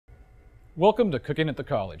Welcome to Cooking at the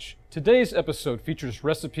College. Today's episode features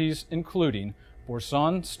recipes including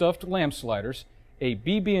boursin stuffed lamb sliders, a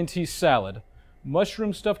bb&t salad,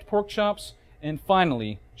 mushroom stuffed pork chops, and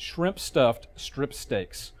finally, shrimp stuffed strip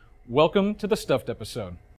steaks. Welcome to the stuffed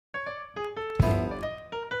episode.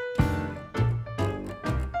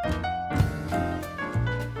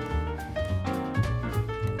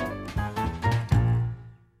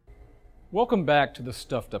 Welcome back to the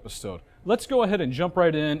stuffed episode. Let's go ahead and jump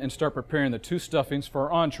right in and start preparing the two stuffings for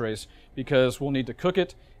our entrees because we'll need to cook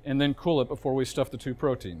it and then cool it before we stuff the two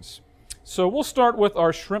proteins. So we'll start with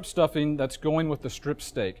our shrimp stuffing that's going with the strip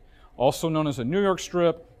steak, also known as a New York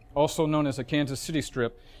strip, also known as a Kansas City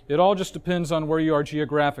strip. It all just depends on where you are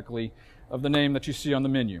geographically of the name that you see on the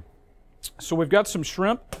menu. So we've got some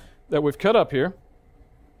shrimp that we've cut up here.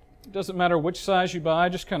 It doesn't matter which size you buy,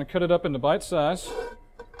 just kind of cut it up into bite size.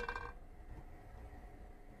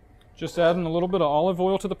 Just adding a little bit of olive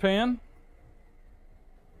oil to the pan.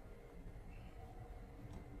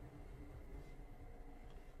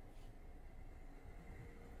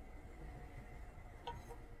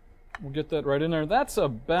 We'll get that right in there. That's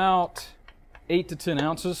about 8 to 10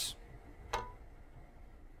 ounces.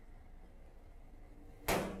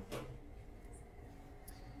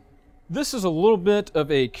 This is a little bit of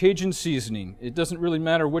a Cajun seasoning. It doesn't really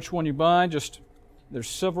matter which one you buy, just there's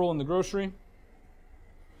several in the grocery.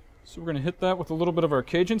 So we're going to hit that with a little bit of our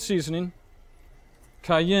Cajun seasoning.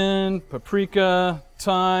 Cayenne, paprika,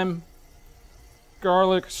 thyme,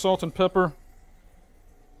 garlic, salt and pepper.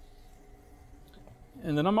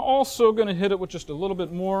 And then I'm also going to hit it with just a little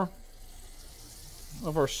bit more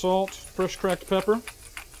of our salt, fresh cracked pepper.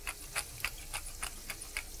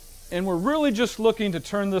 And we're really just looking to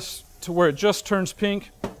turn this to where it just turns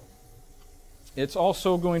pink. It's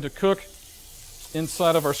also going to cook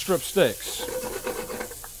inside of our strip steaks.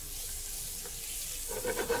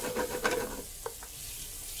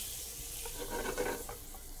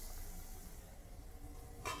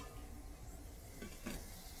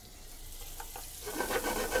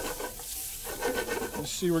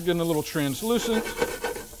 See, we're getting a little translucent.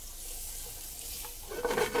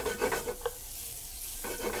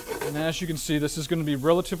 And as you can see, this is going to be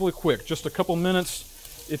relatively quick, just a couple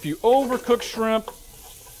minutes. If you overcook shrimp,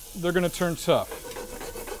 they're going to turn tough.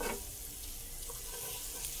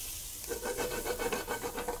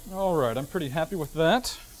 All right, I'm pretty happy with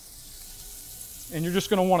that. And you're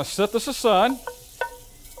just going to want to set this aside.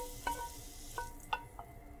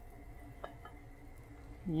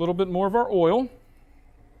 A little bit more of our oil.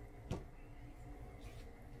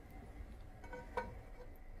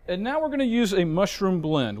 And now we're going to use a mushroom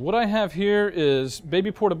blend. What I have here is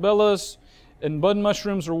baby portobellos and bud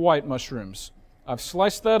mushrooms or white mushrooms. I've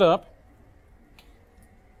sliced that up.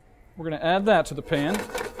 We're going to add that to the pan.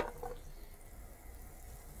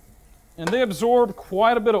 And they absorb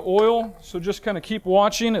quite a bit of oil, so just kind of keep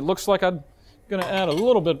watching. It looks like I'm going to add a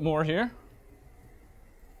little bit more here.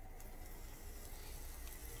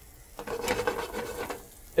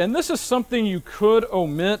 And this is something you could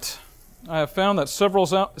omit. I have found that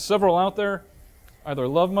several out there either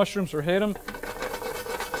love mushrooms or hate them.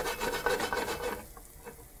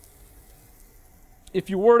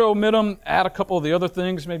 If you were to omit them, add a couple of the other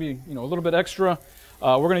things, maybe a little bit extra.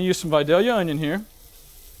 We're going to use some Vidalia onion here.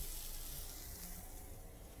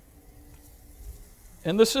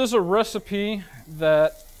 And this is a recipe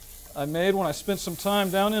that I made when I spent some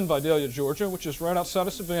time down in Vidalia, Georgia, which is right outside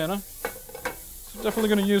of Savannah. So definitely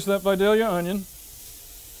going to use that Vidalia onion.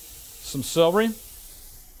 Some celery.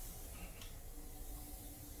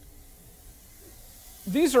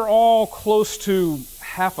 These are all close to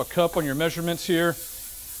half a cup on your measurements here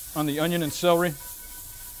on the onion and celery.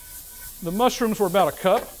 The mushrooms were about a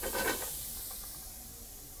cup.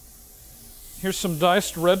 Here's some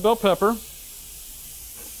diced red bell pepper.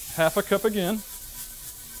 Half a cup again.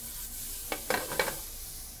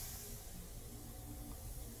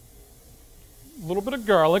 A little bit of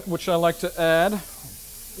garlic, which I like to add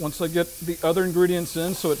once I get the other ingredients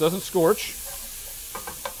in so it doesn't scorch.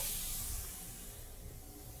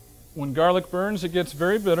 When garlic burns, it gets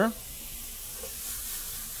very bitter.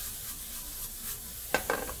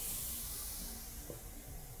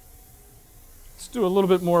 Let's do a little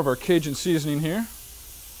bit more of our Cajun seasoning here.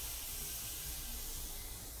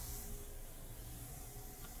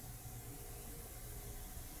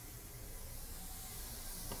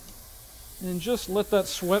 And just let that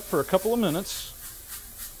sweat for a couple of minutes.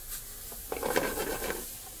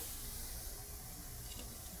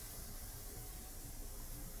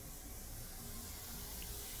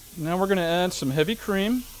 Now we're going to add some heavy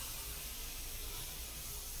cream.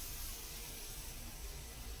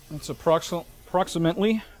 That's approximately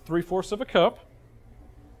approximately 3/4 of a cup.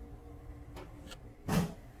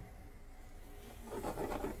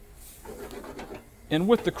 And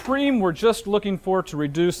with the cream, we're just looking for it to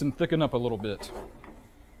reduce and thicken up a little bit.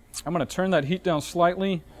 I'm going to turn that heat down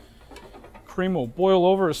slightly. Cream will boil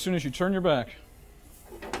over as soon as you turn your back.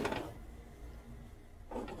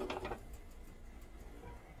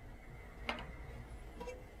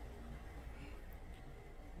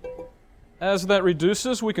 As that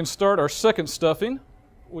reduces, we can start our second stuffing,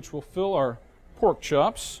 which will fill our pork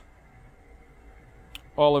chops.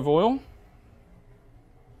 Olive oil.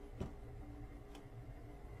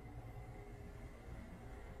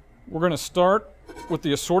 We're going to start with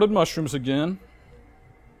the assorted mushrooms again.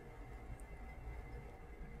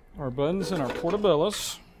 Our buttons and our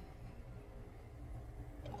portobellos.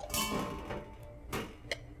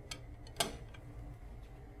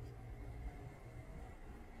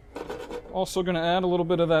 Also going to add a little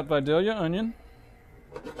bit of that Vidalia onion.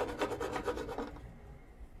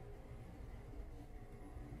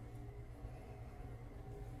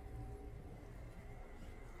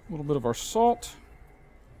 A little bit of our salt.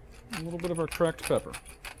 A little bit of our cracked pepper.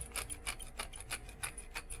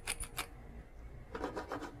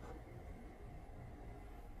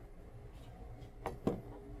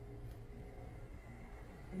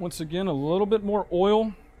 Once again, a little bit more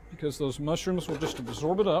oil because those mushrooms will just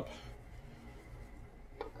absorb it up.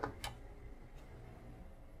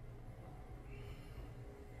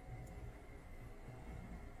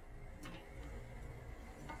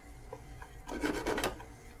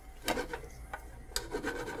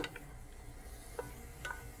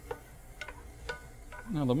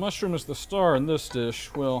 Now the mushroom is the star in this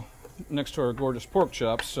dish, well, next to our gorgeous pork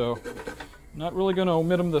chops, so not really going to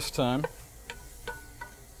omit them this time.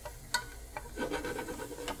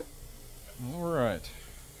 All right.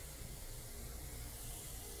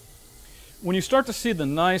 When you start to see the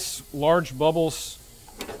nice large bubbles,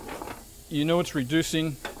 you know it's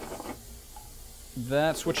reducing.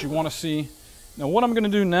 That's what you want to see. Now what I'm going to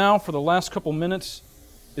do now for the last couple minutes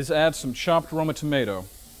is add some chopped Roma tomato.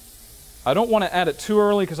 I don't want to add it too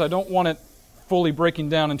early because I don't want it fully breaking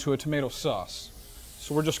down into a tomato sauce.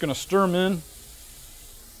 So we're just going to stir them in.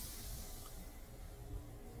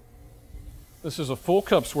 This is a full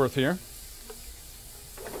cup's worth here.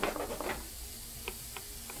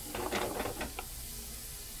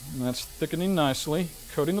 And that's thickening nicely,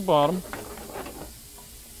 coating the bottom.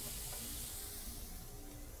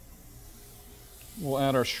 We'll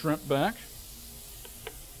add our shrimp back.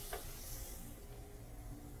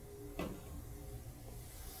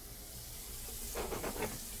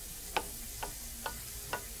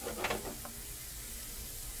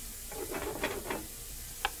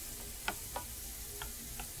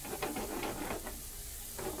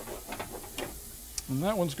 And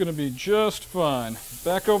that one's going to be just fine.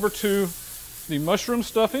 Back over to the mushroom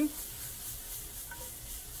stuffing.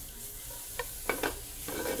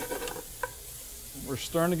 We're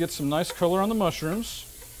starting to get some nice color on the mushrooms.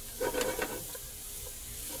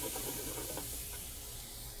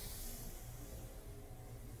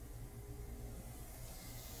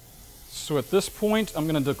 So at this point, I'm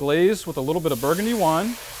going to deglaze with a little bit of burgundy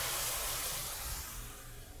wine.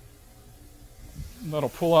 That'll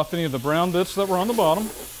pull off any of the brown bits that were on the bottom.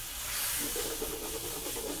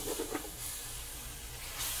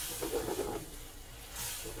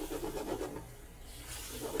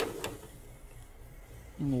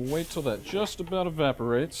 And we'll wait till that just about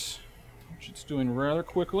evaporates, which it's doing rather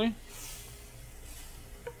quickly.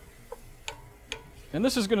 And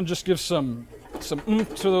this is going to just give some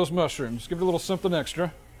oomph to those mushrooms. Give it a little something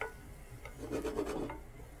extra.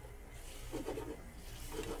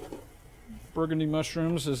 Burgundy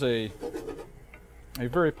mushrooms is a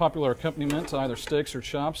very popular accompaniment to either steaks or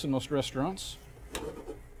chops in most restaurants.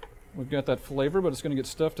 We've got that flavor, but it's going to get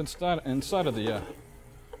stuffed inside of the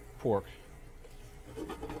pork.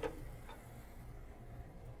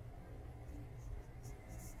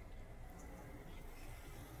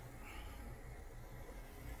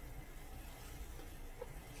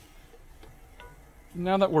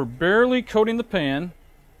 Now that we're barely coating the pan,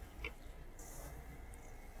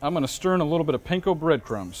 I'm going to stir in a little bit of panko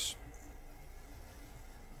breadcrumbs.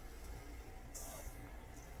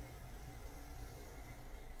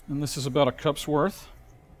 And this is about a cup's worth.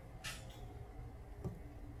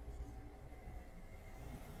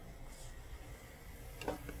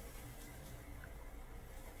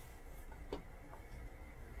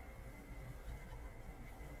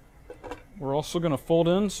 We're also going to fold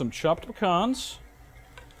in some chopped pecans,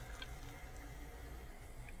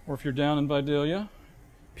 or if you're down in Vidalia,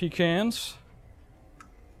 pecans.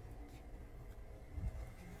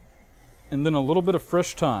 and then a little bit of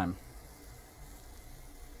fresh thyme.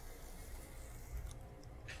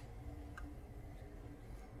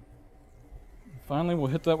 Finally, we'll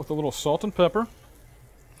hit that with a little salt and pepper.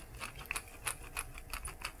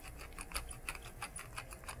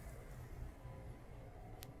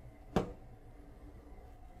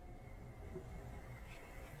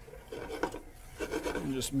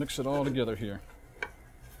 And just mix it all together here.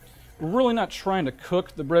 We're really not trying to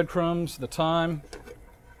cook the breadcrumbs, the thyme,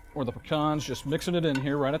 or the pecans, just mixing it in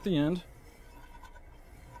here right at the end.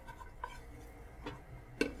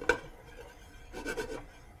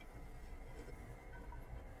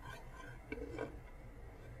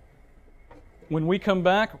 When we come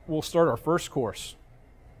back, we'll start our first course.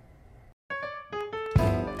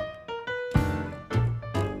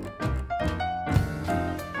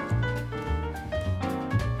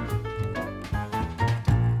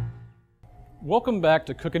 Welcome back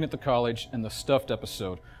to Cooking at the College and the Stuffed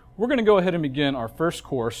episode. We're going to go ahead and begin our first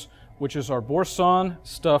course, which is our boursin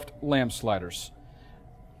stuffed lamb sliders.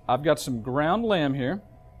 I've got some ground lamb here.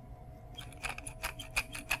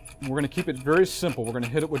 We're going to keep it very simple. We're going to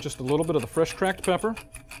hit it with just a little bit of the fresh cracked pepper.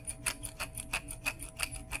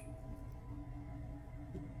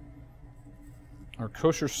 Our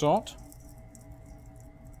kosher salt.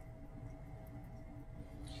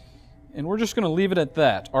 And we're just going to leave it at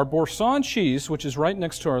that. Our boursin cheese, which is right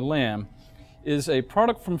next to our lamb, is a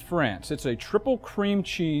product from France. It's a triple cream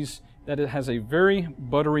cheese that it has a very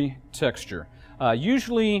buttery texture.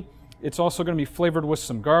 Usually, it's also going to be flavored with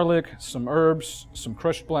some garlic, some herbs, some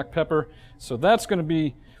crushed black pepper. So that's going to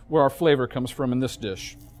be where our flavor comes from in this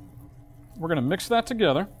dish. We're going to mix that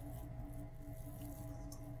together.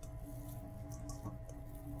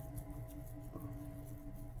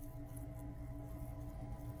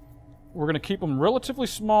 We're going to keep them relatively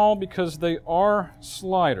small because they are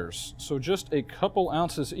sliders, so just a couple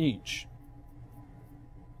ounces each.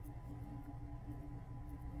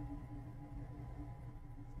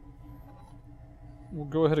 We'll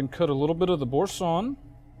go ahead and cut a little bit of the boursin.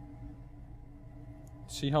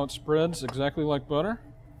 See how it spreads exactly like butter?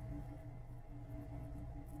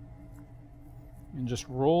 And just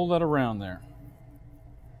roll that around there.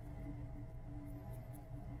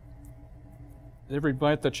 Every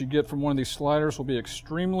bite that you get from one of these sliders will be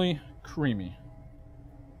extremely creamy.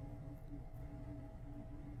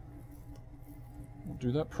 We'll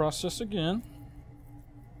do that process again.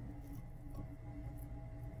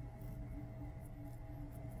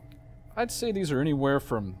 I'd say these are anywhere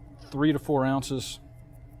from 3 to 4 ounces.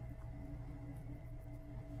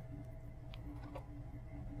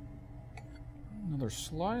 Another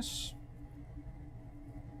slice.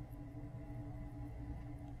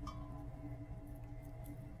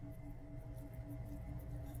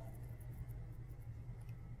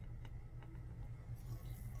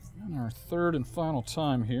 And our third and final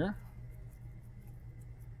time here.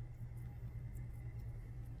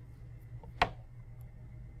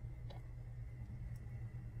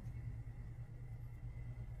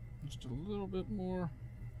 Just a little bit more.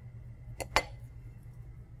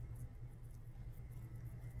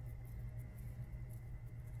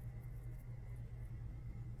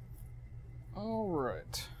 All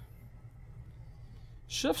right.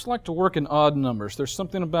 Chefs like to work in odd numbers. There's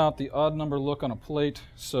something about the odd number look on a plate,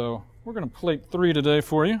 so we're going to plate 3 today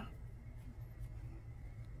for you.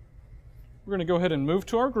 We're going to go ahead and move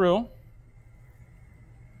to our grill.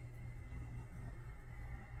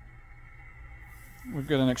 We've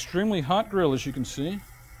got an extremely hot grill, as you can see. And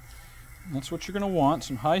that's what you're going to want,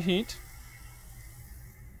 some high heat.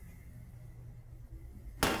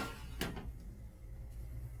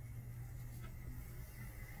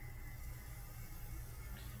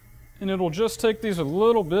 And it'll just take these a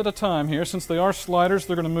little bit of time here. Since they are sliders,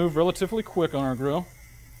 they're going to move relatively quick on our grill.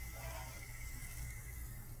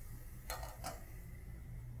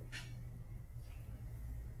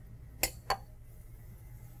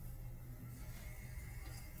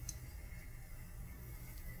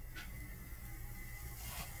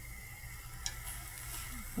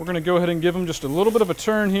 We're going to go ahead and give them just a little bit of a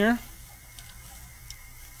turn here.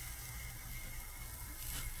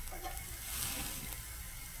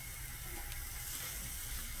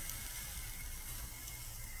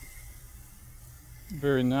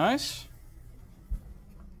 Very nice.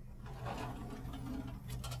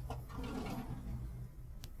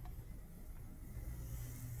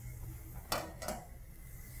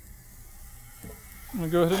 I'm going to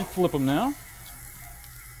go ahead and flip them now.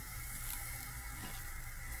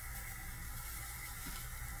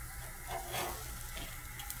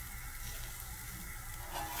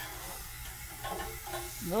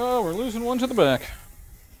 Oh, we're losing one to the back.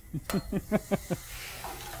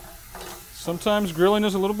 Sometimes grilling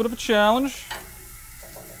is a little bit of a challenge.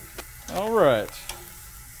 All right.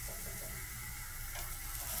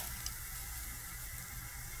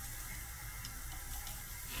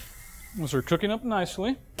 Those are cooking up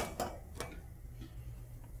nicely.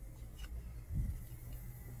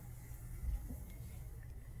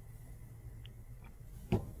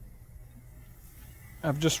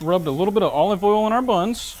 I've just rubbed a little bit of olive oil on our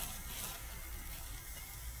buns.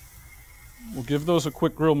 We'll give those a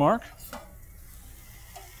quick grill mark.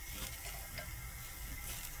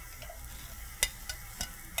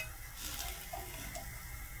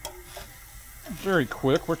 Very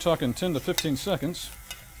quick, we're talking 10 to 15 seconds.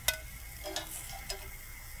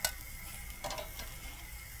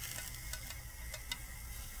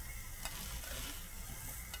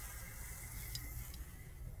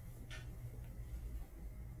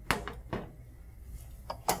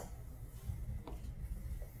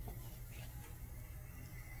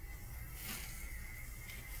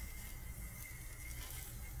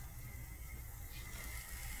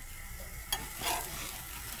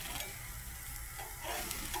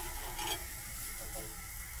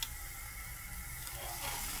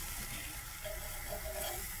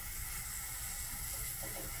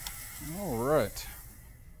 All right.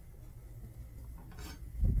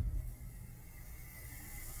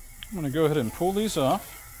 I'm going to go ahead and pull these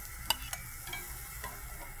off.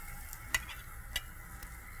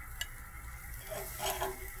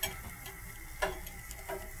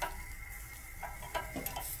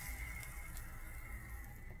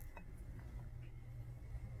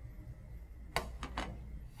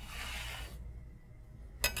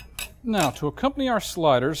 Now, to accompany our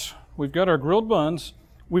sliders, we've got our grilled buns.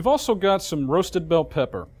 We've also got some roasted bell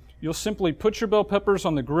pepper. You'll simply put your bell peppers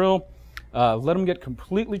on the grill, let them get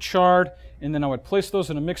completely charred, and then I would place those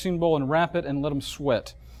in a mixing bowl and wrap it and let them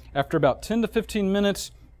sweat. After about 10 to 15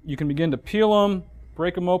 minutes, you can begin to peel them,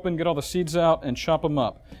 break them open, get all the seeds out, and chop them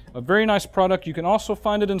up. A very nice product. You can also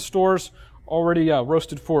find it in stores already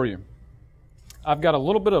roasted for you. I've got a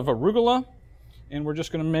little bit of arugula, and we're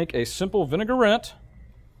just going to make a simple vinaigrette,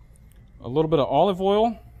 a little bit of olive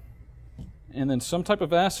oil, and then some type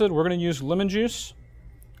of acid. We're going to use lemon juice,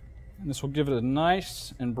 and this will give it a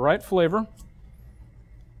nice and bright flavor.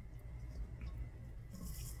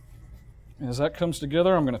 As that comes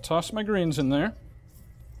together, I'm going to toss my greens in there.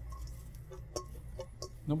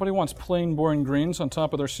 Nobody wants plain, boring greens on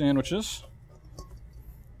top of their sandwiches.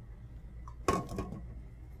 And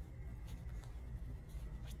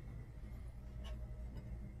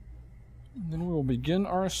then we will begin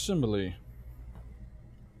our assembly.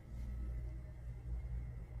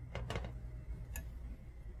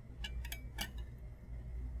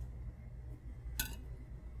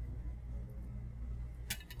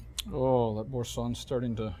 Oh, that boursin's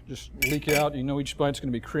starting to just leak out. You know each bite's going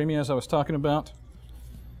to be creamy, as I was talking about.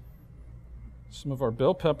 Some of our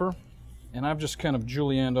bell pepper, and I've just kind of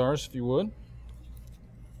julienned ours, if you would.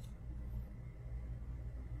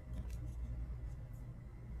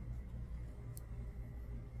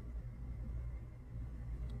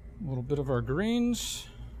 A little bit of our greens,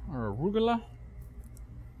 our arugula.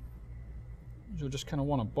 You'll just kind of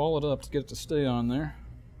want to ball it up to get it to stay on there.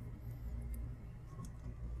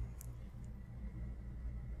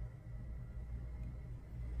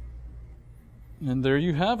 And there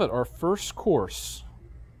you have it, our first course.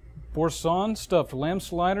 Boursin stuffed lamb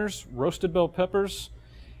sliders, roasted bell peppers,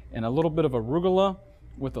 and a little bit of arugula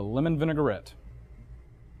with a lemon vinaigrette.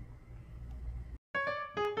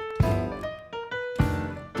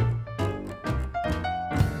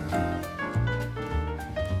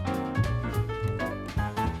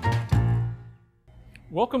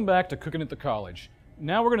 Welcome back to Cooking at the College.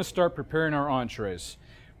 Now we're going to start preparing our entrees.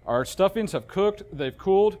 Our stuffings have cooked, they've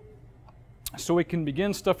cooled, so we can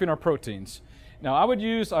begin stuffing our proteins. Now I would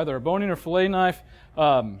use either a boning or fillet knife.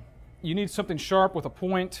 You need something sharp with a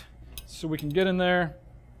point so we can get in there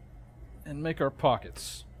and make our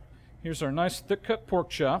pockets. Here's our nice thick cut pork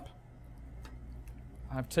chop.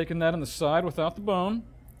 I've taken that on the side without the bone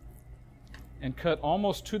and cut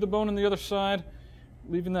almost to the bone on the other side,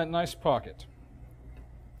 leaving that nice pocket.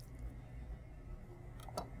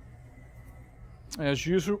 As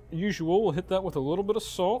usual, we'll hit that with a little bit of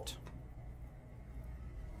salt.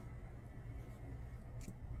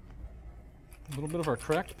 A little bit of our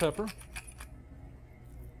cracked pepper.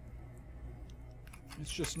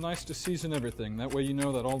 It's just nice to season everything. That way you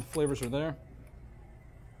know that all the flavors are there.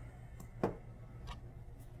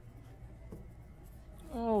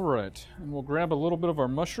 All right, and we'll grab a little bit of our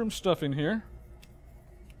mushroom stuffing here.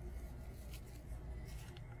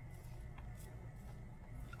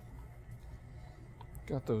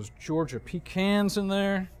 Got those Georgia pecans in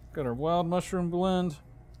there. Got our wild mushroom blend,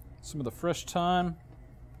 some of the fresh thyme,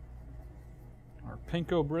 our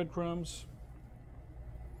panko breadcrumbs,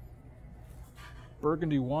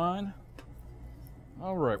 burgundy wine.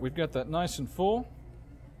 All right, we've got that nice and full.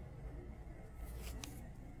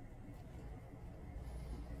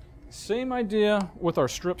 Same idea with our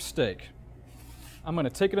strip steak. I'm going to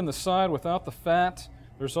take it in the side without the fat.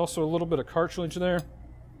 There's also a little bit of cartilage there.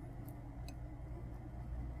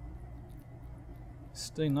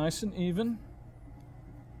 Stay nice and even.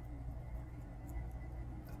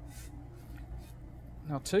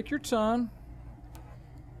 Now take your time.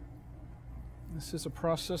 This is a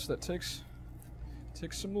process that takes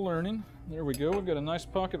some learning. There we go. We've got a nice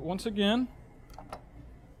pocket once again.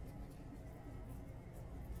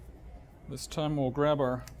 This time we'll grab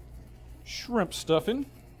our shrimp stuffing.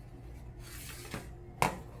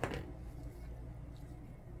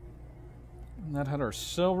 And that had our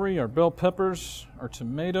celery, our bell peppers, our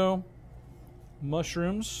tomato,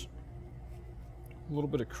 mushrooms, a little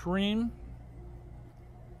bit of cream.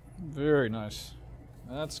 Very nice.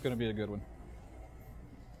 That's going to be a good one.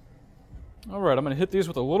 All right, I'm going to hit these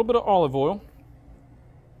with a little bit of olive oil.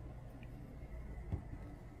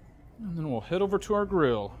 And then we'll head over to our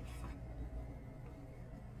grill.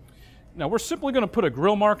 Now we're simply going to put a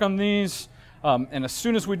grill mark on these, and as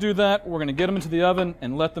soon as we do that, we're going to get them into the oven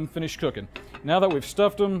and let them finish cooking. Now that we've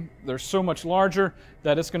stuffed them, they're so much larger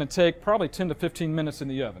that it's going to take probably 10 to 15 minutes in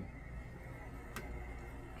the oven.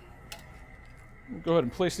 We'll go ahead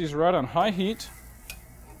and place these right on high heat.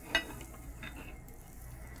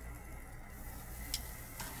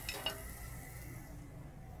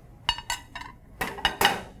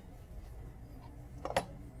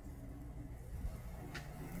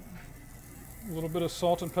 A little bit of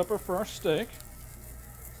salt and pepper for our steak.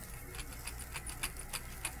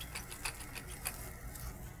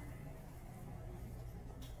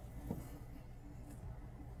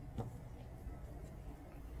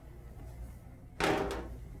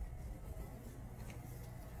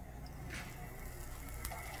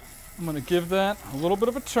 I'm going to give that a little bit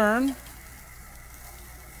of a turn.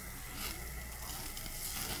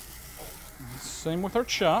 Same with our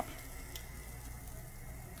chop.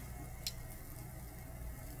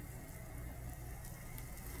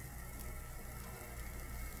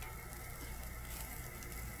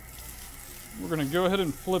 We're going to go ahead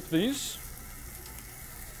and flip these.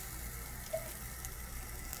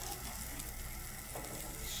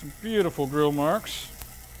 Some beautiful grill marks.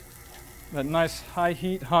 That nice high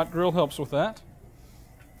heat hot grill helps with that.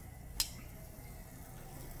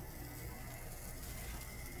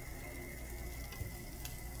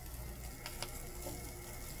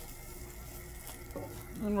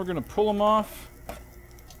 And we're going to pull them off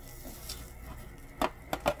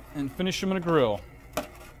and finish them in a grill.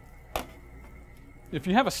 If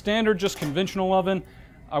you have a standard, just conventional oven,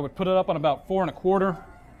 I would put it up on about 4 1/4.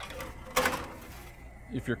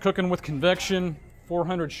 If you're cooking with convection,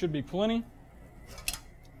 400 should be plenty.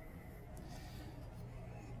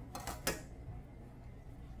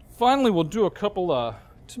 Finally, we'll do a couple of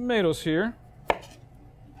tomatoes here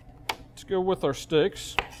to go with our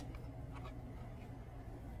steaks.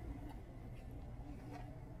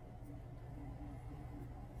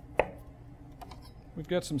 We've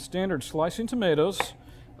got some standard slicing tomatoes.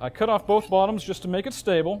 I cut off both bottoms just to make it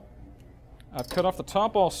stable. I've cut off the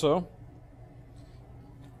top also.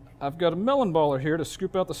 I've got a melon baller here to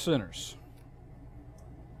scoop out the centers.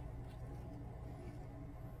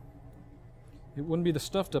 It wouldn't be the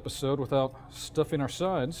stuffed episode without stuffing our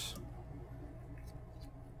sides.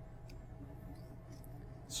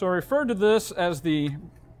 So I referred to this as the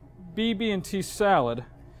bb&t salad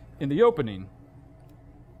in the opening.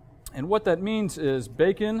 And what that means is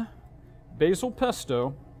bacon, basil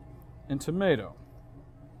pesto, and tomato.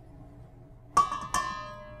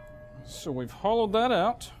 So we've hollowed that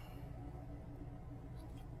out.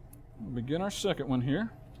 We'll begin our second one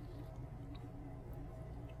here.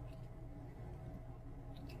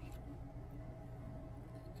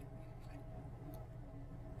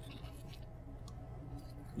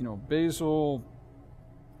 You know, basil,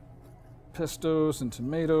 pestos, and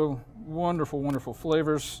tomato, wonderful, wonderful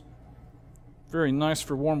flavors. Very nice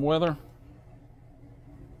for warm weather.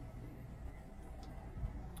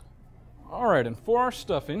 All right, and for our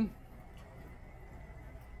stuffing,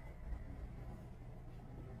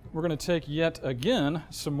 we're going to take yet again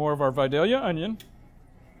some more of our Vidalia onion.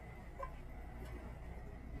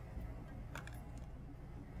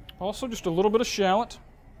 Also just a little bit of shallot.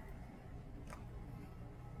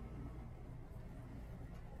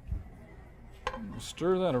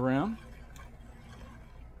 Stir that around.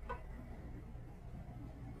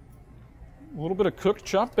 A little bit of cooked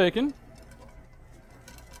chopped bacon.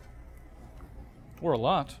 Or a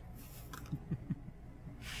lot.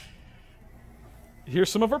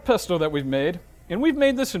 Here's some of our pesto that we've made. And we've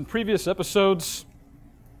made this in previous episodes.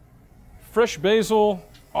 Fresh basil,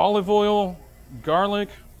 olive oil, garlic,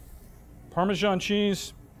 Parmesan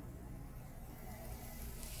cheese.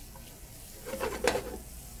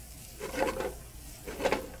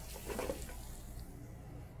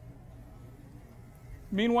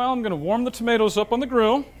 Meanwhile, I'm going to warm the tomatoes up on the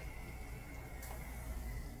grill.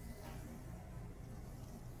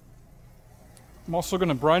 I'm also going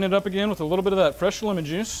to brine it up again with a little bit of that fresh lemon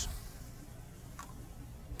juice.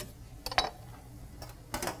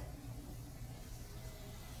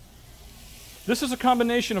 This is a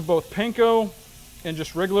combination of both panko and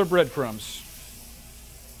just regular breadcrumbs.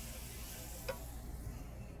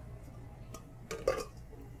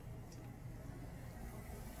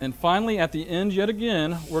 And finally, at the end, yet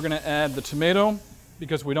again, we're going to add the tomato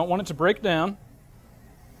because we don't want it to break down.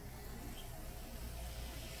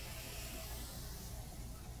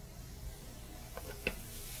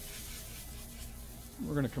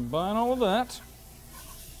 We're going to combine all of that.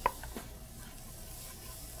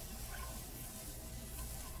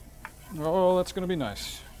 Oh, that's going to be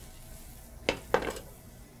nice.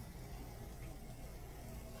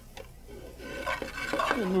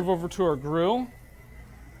 We'll move over to our grill.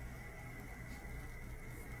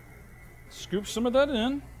 Scoop some of that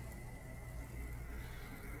in.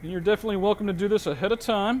 And you're definitely welcome to do this ahead of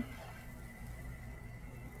time.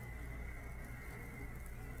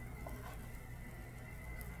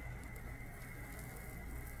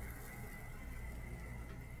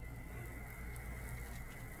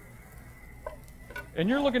 And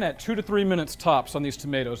you're looking at 2 to 3 minutes tops on these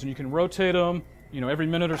tomatoes, and you can rotate them, every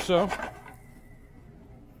minute or so.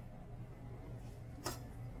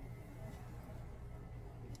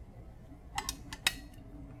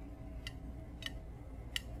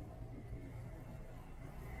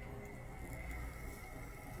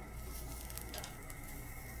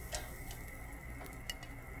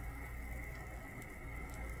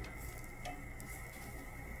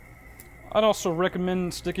 I'd also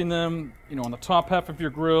recommend sticking them, on the top half of your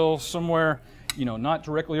grill somewhere, not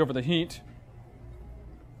directly over the heat.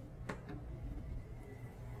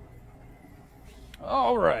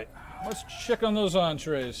 All right, let's check on those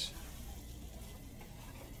entrees.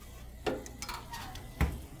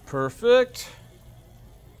 Perfect.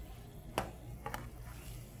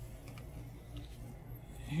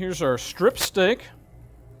 Here's our strip steak.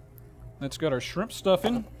 That's got our shrimp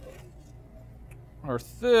stuffing. Our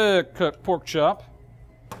thick cut pork chop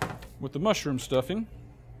with the mushroom stuffing.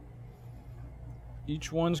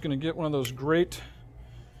 Each one's going to get one of those great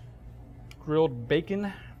grilled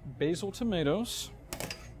bacon basil tomatoes.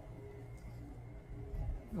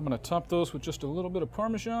 I'm going to top those with just a little bit of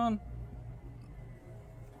Parmesan.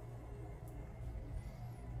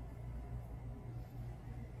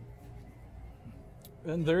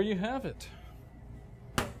 And there you have it.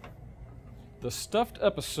 The stuffed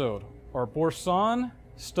episode. Our boursin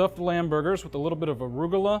stuffed lamb burgers with a little bit of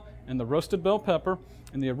arugula and the roasted bell pepper,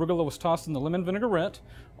 and the arugula was tossed in the lemon vinaigrette.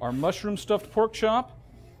 Our mushroom stuffed pork chop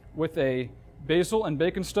with a basil and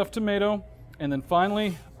bacon stuffed tomato, and then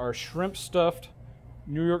finally our shrimp stuffed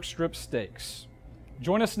New York strip steaks.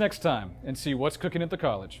 Join us next time and see what's cooking at the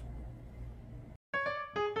college.